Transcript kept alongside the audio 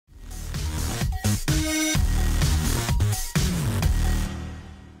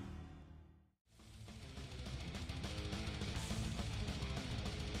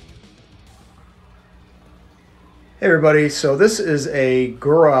Hey everybody, so this is a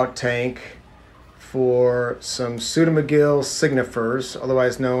grow out tank for some Pseudomugil Signifers,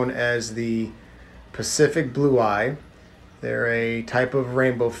 otherwise known as the Pacific blue eye. They're a type of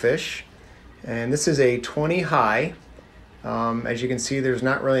rainbow fish, and this is a 20 high. As you can see, there's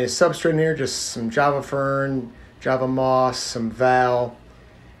not really a substrate in here, just some Java fern, Java moss, some val,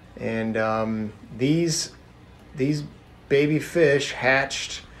 and these baby fish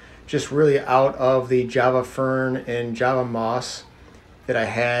hatched just really out of the Java fern and Java moss that I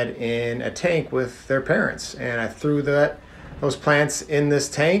had in a tank with their parents. And I threw those plants in this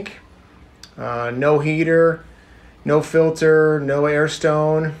tank, no heater, no filter, no air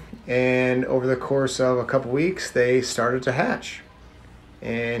stone, and over the course of a couple weeks they started to hatch.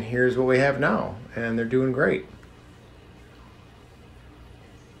 And here's what we have now, and they're doing great.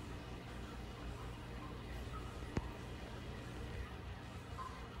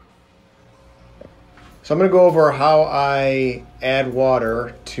 So I'm going to go over how I add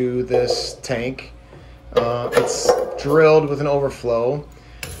water to this tank. It's drilled with an overflow.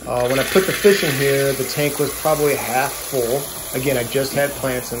 When I put the fish in here, the tank was probably half full. Again, I just had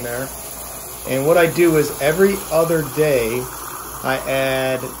plants in there. And what I do is every other day, I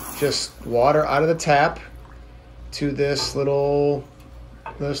add just water out of the tap to this little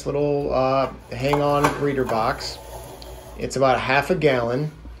hang-on breeder box. It's about half a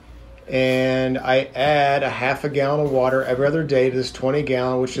gallon. And I add a half a gallon of water every other day to this 20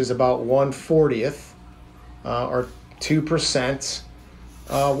 gallon, which is about 1/40th or 2%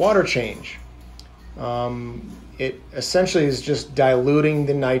 water change. It essentially is just diluting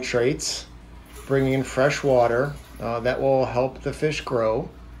the nitrates, bringing in fresh water that will help the fish grow.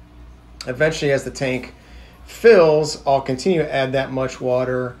 Eventually, as the tank fills, I'll continue to add that much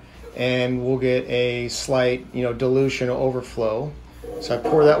water, and we'll get a slight, dilution or overflow. So I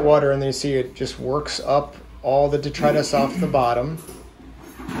pour that water in there. You see it just works up all the detritus off the bottom,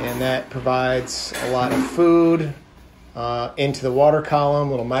 and that provides a lot of food into the water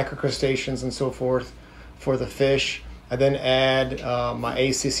column, little microcrustaceans and so forth for the fish. I then add my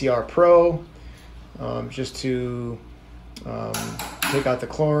ACCR Pro just to take out the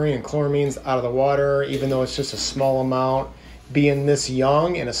chlorine and chloramines out of the water, even though it's just a small amount. Being this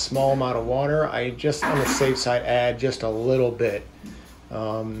young and a small amount of water, I just on the safe side add just a little bit.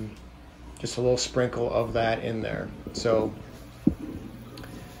 Just a little sprinkle of that in there. So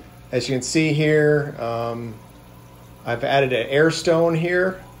as you can see here, I've added an air stone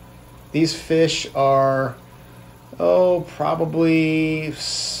here. These fish are probably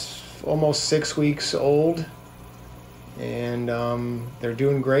almost 6 weeks old, and they're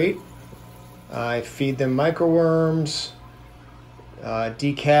doing great. I feed them microworms,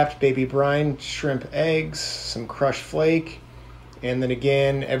 decapped baby brine shrimp eggs, some crushed flake. And then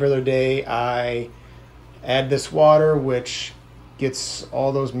again, every other day, I add this water, which gets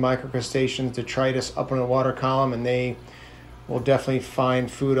all those microcrustaceans, detritus up in the water column, and they will definitely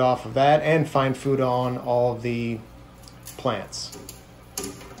find food off of that and find food on all of the plants.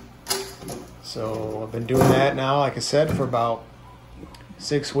 So I've been doing that now, like I said, for about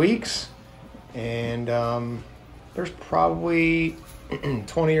 6 weeks. And there's probably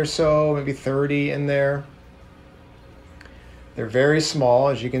 20 or so, maybe 30 in there. They're very small,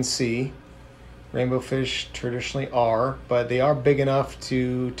 as you can see. Rainbow fish traditionally are, but they are big enough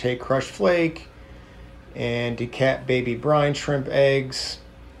to take crushed flake and decap baby brine shrimp eggs,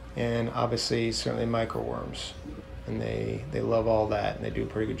 and obviously certainly microworms. And they love all that, and they do a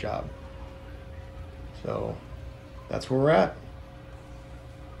pretty good job. So that's where we're at.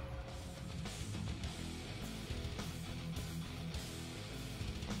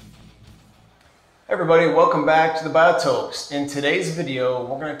 Hey everybody, welcome back to the Biotopes. In today's video,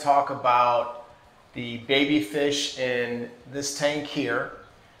 we're going to talk about the baby fish in this tank here.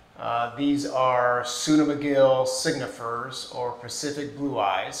 These are Pseudomugil Signifers, or Pacific blue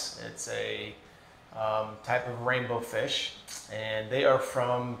eyes. It's a type of rainbow fish, and they are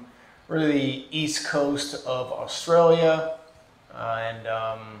from really the east coast of Australia. And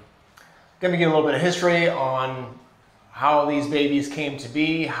going to give a little bit of history on how these babies came to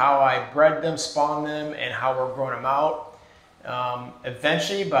be, how I bred them, spawned them, and how we're growing them out.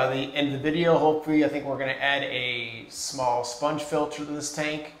 Eventually, by the end of the video, hopefully, I think we're going to add a small sponge filter to this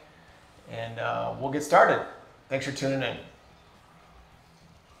tank, and we'll get started. Thanks for tuning in.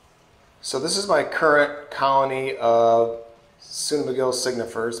 So this is my current colony of Pseudomugil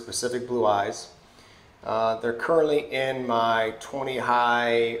Signifers, Pacific blue eyes. They're currently in my 20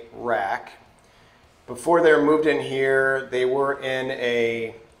 high rack. Before they were moved in here, they were in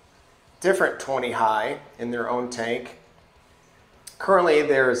a different 20 high in their own tank. Currently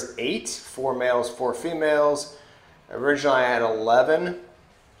there's 8, 4 males, 4 females. Originally I had 11.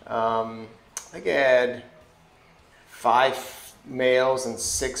 I think I had 5 males and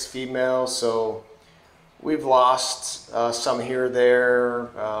 6 females, so we've lost some here or there,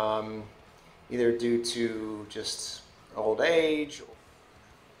 either due to just old age.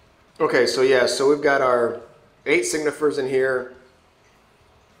 Okay, so yeah, so we've got our 8 signifers in here.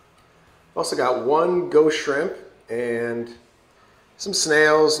 Also got 1 ghost shrimp and some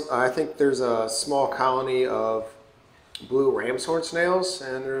snails. I think there's a small colony of blue ram's horn snails,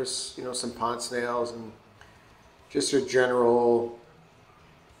 and there's, you know, some pond snails and just a general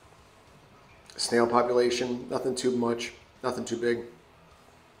snail population. Nothing too much, nothing too big.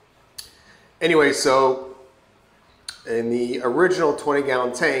 Anyway, so in the original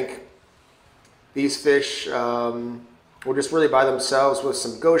 20-gallon tank, these fish were just really by themselves with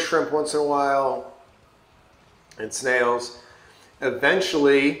some ghost shrimp once in a while and snails.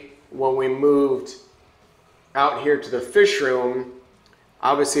 Eventually, when we moved out here to the fish room,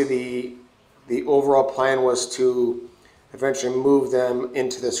 obviously the overall plan was to eventually move them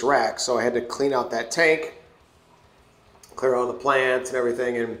into this rack. So I had to clean out that tank, clear all the plants and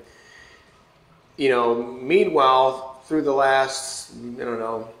everything. And, you know, meanwhile, through the last, I don't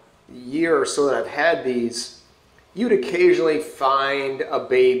know, year or so that I've had these, you'd occasionally find a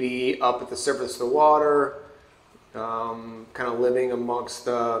baby up at the surface of the water, kind of living amongst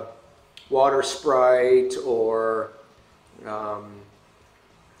the water sprite or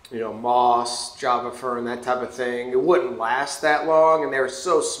you know, moss, Java fern, that type of thing. It wouldn't last that long, and they were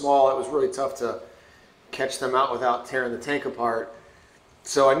so small it was really tough to catch them out without tearing the tank apart.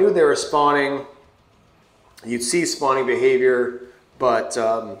 So I knew they were spawning. You'd see spawning behavior, but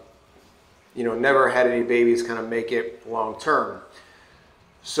you know, never had any babies kind of make it long term.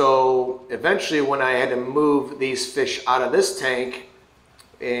 So eventually, when I had to move these fish out of this tank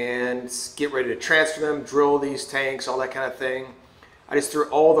and get ready to transfer them, drill these tanks, all that kind of thing, I just threw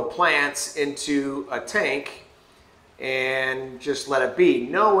all the plants into a tank and just let it be,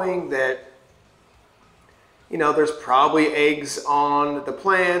 knowing that, you know, there's probably eggs on the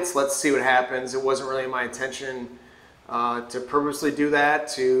plants. Let's see what happens. It wasn't really my intention to purposely do that,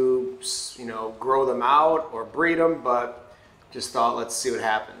 to, you know, grow them out or breed them, but just thought, let's see what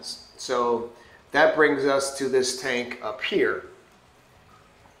happens. So that brings us to this tank up here.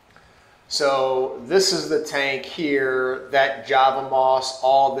 So this is the tank here, that Java moss,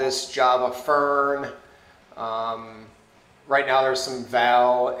 all this Java fern. Right now there's some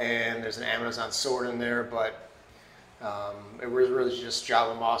Val and there's an Amazon sword in there, but it was really just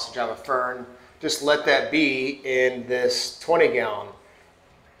Java moss and Java fern. Just let that be in this 20-gallon.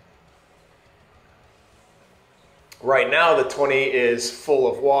 Right now the 20 is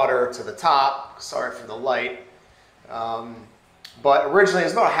full of water to the top. Sorry for the light. But originally it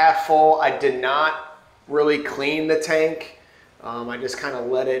was about half full. I did not really clean the tank. I just kind of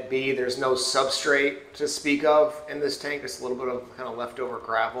let it be. There's no substrate to speak of in this tank. Just a little bit of kind of leftover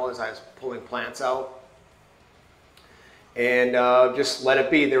gravel as I was pulling plants out. And just let it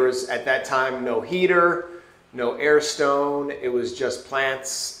be. There was, at that time, no heater, no air stone. It was just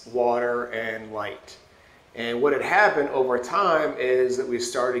plants, water, and light. And what had happened over time is that we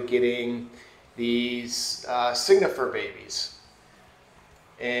started getting these Signifer babies.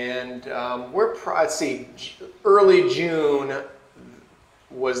 And let's see, early June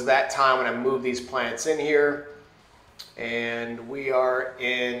was that time when I moved these plants in here. And we are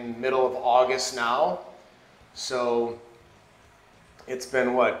in middle of August now. So it's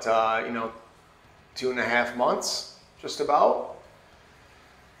been what, you know, 2.5 months, just about.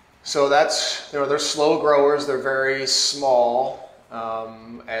 So that's, you know, they're slow growers. They're very small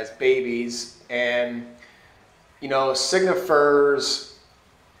as babies. And, you know, Signifers,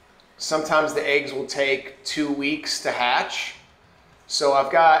 sometimes the eggs will take 2 weeks to hatch. So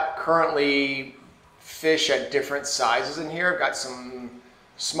I've got currently fish at different sizes in here. I've got some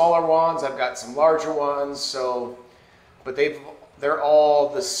smaller ones, I've got some larger ones. So, but they're all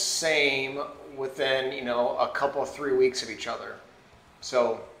the same within, you know, a couple, 3 weeks of each other.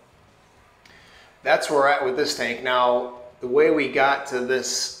 So that's where we're at with this tank. Now, the way we got to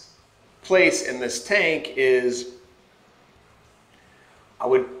this place in this tank is I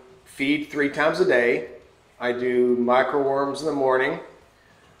would feed 3 times a day. I do microworms in the morning.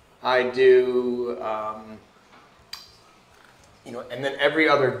 I do, you know, and then every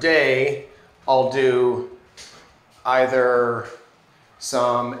other day I'll do either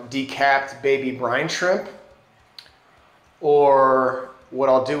some decapped baby brine shrimp, or what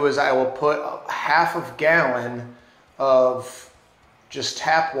I'll do is I will put a ½ gallon of just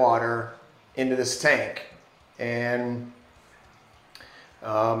tap water into this tank. And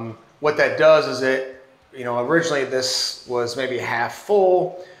what that does is it originally this was maybe half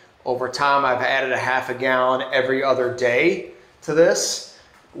full. Over time, I've added a half a gallon every other day to this.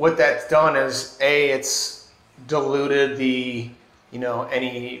 What that's done is, it's diluted the,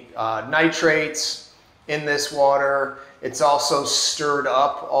 any nitrates in this water. It's also stirred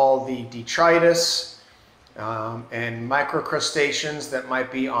up all the detritus and microcrustaceans that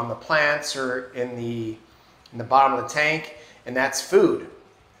might be on the plants or in the bottom of the tank, and that's food.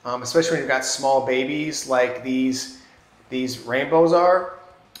 Especially when you've got small babies like these rainbows are,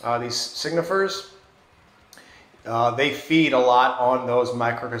 these signifers. They feed a lot on those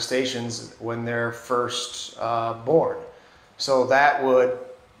microcrustaceans when they're first born. So that would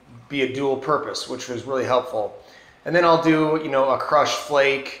be a dual purpose, which was really helpful. And then I'll do, a crushed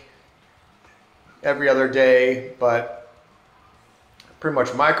flake every other day, but pretty much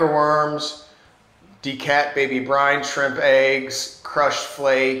microworms, decat baby brine shrimp eggs, crushed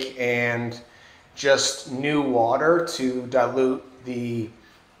flake, and just new water to dilute the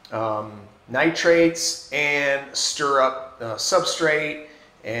nitrates and stir up the substrate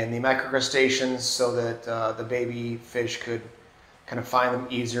and the microcrustaceans so that the baby fish could kind of find them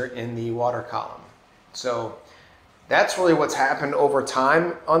easier in the water column. So that's really what's happened over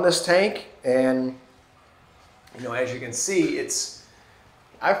time on this tank. And as you can see,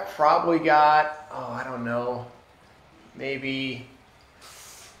 I've probably got, I don't know, maybe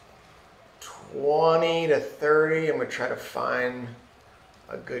 20 to 30. I'm gonna try to find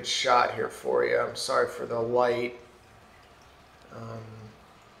a good shot here for you. I'm sorry for the light.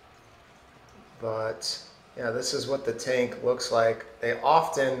 But yeah, this is what the tank looks like. They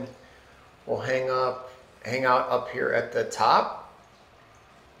often will hang out up here at the top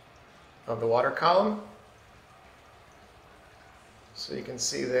of the water column. So you can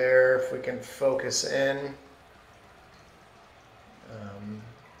see there, if we can focus in,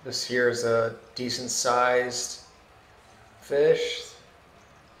 this here is a decent sized fish,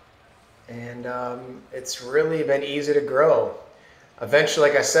 and it's really been easy to grow. Eventually,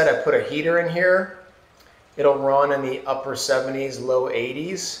 like I said, I put a heater in here. It'll run in the upper 70s, low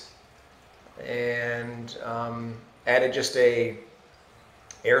 80s, and added just a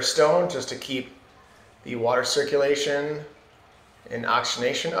air stone just to keep the water circulation and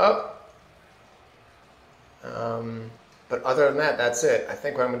oxygenation up. But other than that, that's it. I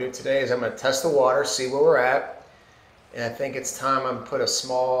think what I'm gonna do today is I'm gonna test the water, see where we're at, and I think it's time I'm gonna put a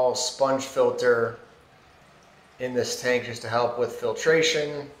small sponge filter in this tank just to help with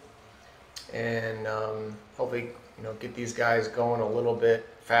filtration and hopefully get these guys going a little bit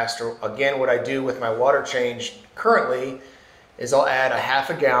faster. Again, what I do with my water change currently is I'll add a half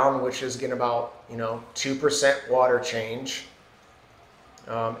a gallon, which is getting about 2% water change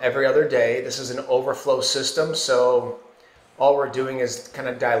every other day. This is an overflow system, so all we're doing is kind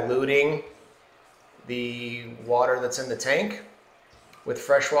of diluting the water that's in the tank with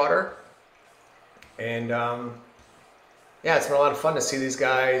fresh water. And yeah, it's been a lot of fun to see these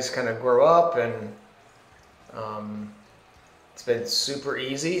guys kind of grow up, and it's been super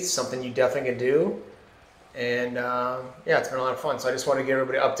easy. It's something you definitely can do. And yeah, it's been a lot of fun. So I just want to give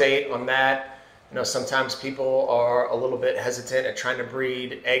everybody an update on that. Sometimes people are a little bit hesitant at trying to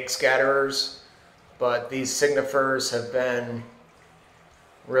breed egg scatterers, but these signifers have been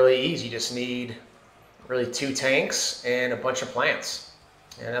really easy. You just need really 2 tanks and a bunch of plants,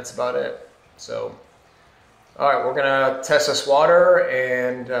 and that's about it. So, all right, we're gonna test this water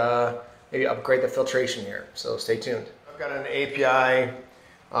and maybe upgrade the filtration here. So stay tuned. I've got an API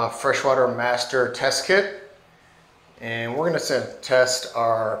freshwater master test kit, and we're gonna test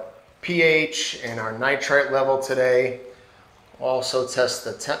our pH and our nitrite level today. Also test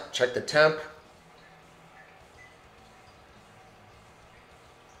the temp, check the temp.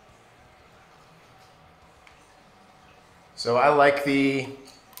 So I like the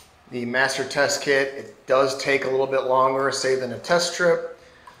master test kit. It does take a little bit longer, say, than a test strip.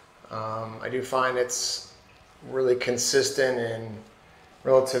 I do find it's really consistent and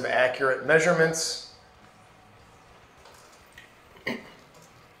relative accurate measurements.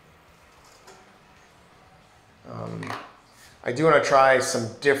 I do want to try some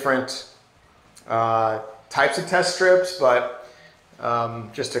different types of test strips, but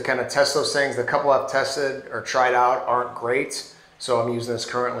just to kind of test those things, the couple I've tested or tried out aren't great, so I'm using this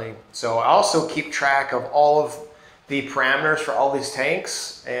currently. So I also keep track of all of the parameters for all these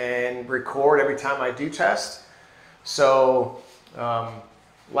tanks and record every time I do test. So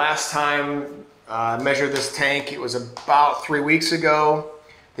last time I measured this tank, it was about 3 weeks ago.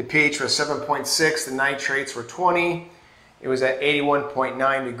 The pH was 7.6, the nitrates were 20. It was at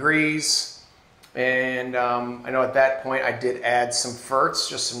 81.9 degrees. And I know at that point I did add some ferts,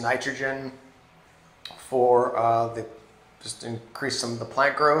 just some nitrogen for just increase some of the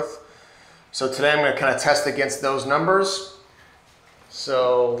plant growth. So today I'm going to kind of test against those numbers.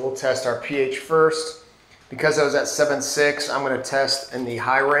 So we'll test our pH first. Because I was at 7.6, I'm going to test in the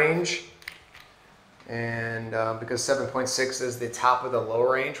high range. And because 7.6 is the top of the low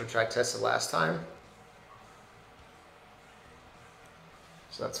range, which I tested last time.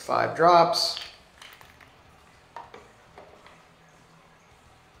 So that's 5 drops.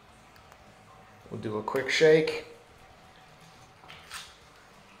 We'll do a quick shake.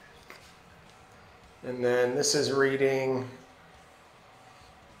 And then this is reading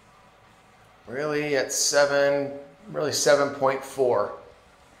really at 7.4.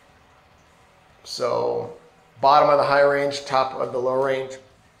 So bottom of the high range, top of the low range.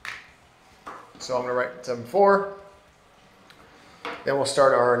 So I'm going to write 7.4. Then we'll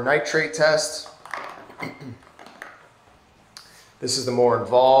start our nitrate test. This is the more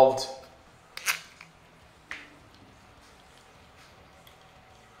involved.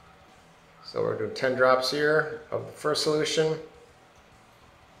 So we're doing 10 drops here of the first solution.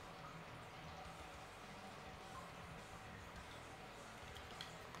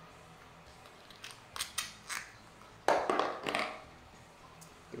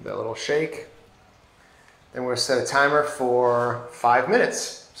 Give that a little shake. Then we're going to set a timer for 5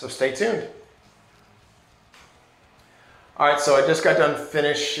 minutes, so stay tuned. All right, so I just got done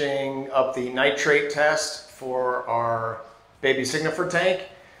finishing up the nitrate test for our baby Signifer tank.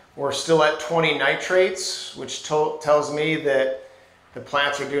 We're still at 20 nitrates, which tells me that the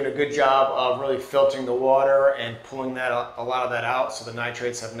plants are doing a good job of really filtering the water and pulling a lot of that out, so the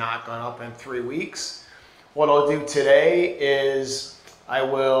nitrates have not gone up in 3 weeks. What I'll do today is I'm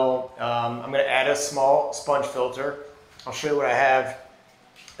going to add a small sponge filter. I'll show you what I have.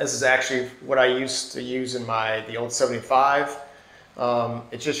 This is actually what I used to use in the old 75.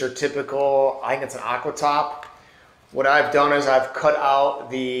 It's just your typical, I think it's an aqua top. What I've done is I've cut out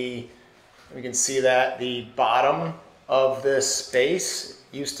you can see that the bottom of this space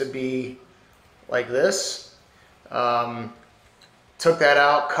used to be like this. Took that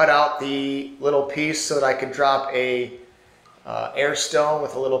out, cut out the little piece so that I could drop a air stone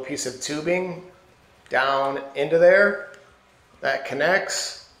with a little piece of tubing down into there. That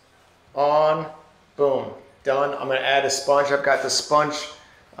connects, on, boom, done. I'm going to add a sponge. I've got the sponge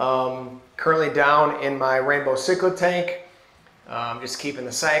currently down in my rainbow cichlid tank, just keeping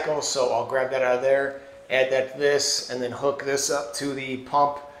the cycle, so I'll grab that out of there, add that to this, and then hook this up to the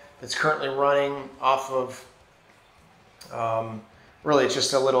pump that's currently running off of, really it's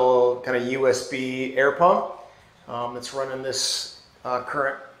just a little kind of USB air pump that's running this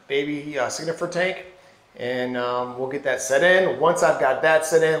current baby Signifer tank, and we'll get that set in. Once I've got that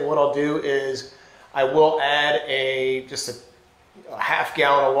set in, what I'll do is I will add just a half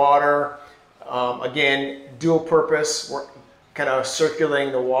gallon of water. Again, dual purpose. We're kind of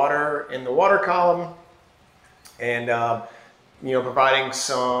circulating the water in the water column, and providing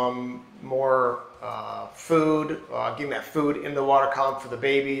some more food, getting that food in the water column for the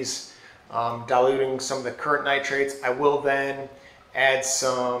babies, diluting some of the current nitrates. I will then add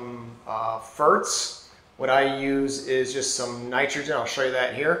some ferts. What I use is just some nitrogen. I'll show you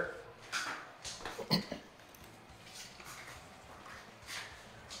that here.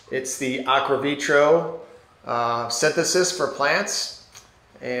 It's the Aquavitro synthesis for plants,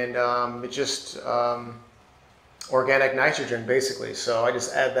 and it's just organic nitrogen basically. So I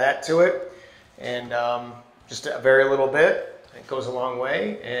just add that to it, and just a very little bit. It goes a long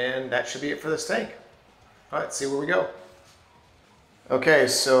way, and that should be it for this tank. All right, let's see where we go. Okay,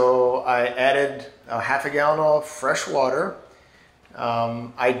 so I added a half a gallon of fresh water.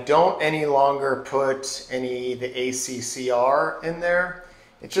 I don't any longer put the ACCR in there.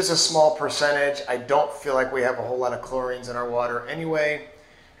 It's just a small percentage. I don't feel like we have a whole lot of chlorines in our water anyway.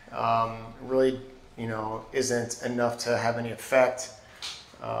 Really, isn't enough to have any effect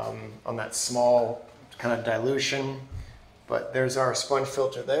on that small kind of dilution. But there's our sponge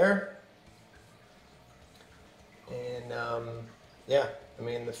filter there. And yeah, I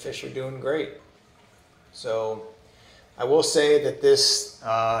mean, the fish are doing great. So I will say that this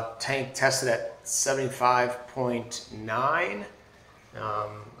tank tested at 75.9.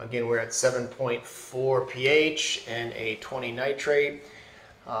 Again, we're at 7.4 pH and a 20 nitrate.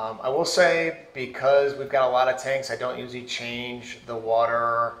 I will say, because we've got a lot of tanks, I don't usually change the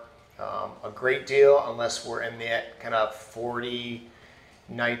water a great deal unless we're in that kind of 40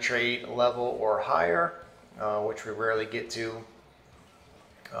 nitrate level or higher, which we rarely get to.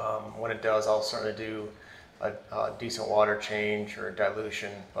 When it does, I'll certainly do a decent water change or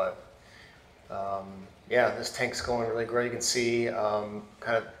dilution, but yeah, this tank's going really great. You can see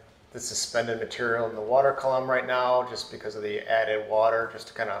kind of the suspended material in the water column right now, just because of the added water, just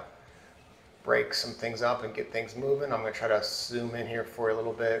to kind of break some things up and get things moving. I'm going to try to zoom in here for you a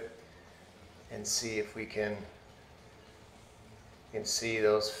little bit and see if we can, you can see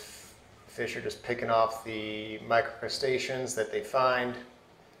those fish are just picking off the microcrustaceans that they find.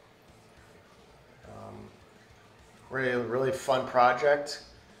 Really fun project,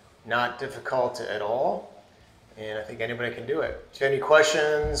 not difficult at all, and I think anybody can do it. If you have any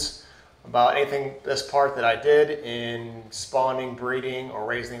questions about anything, this part that I did in spawning, breeding, or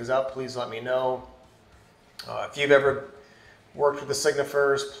raising things up, please let me know. If you've ever worked with the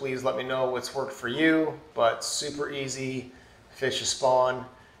Signifers, please let me know what's worked for you, but super easy fish to spawn,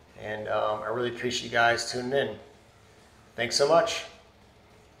 and I really appreciate you guys tuning in. Thanks so much.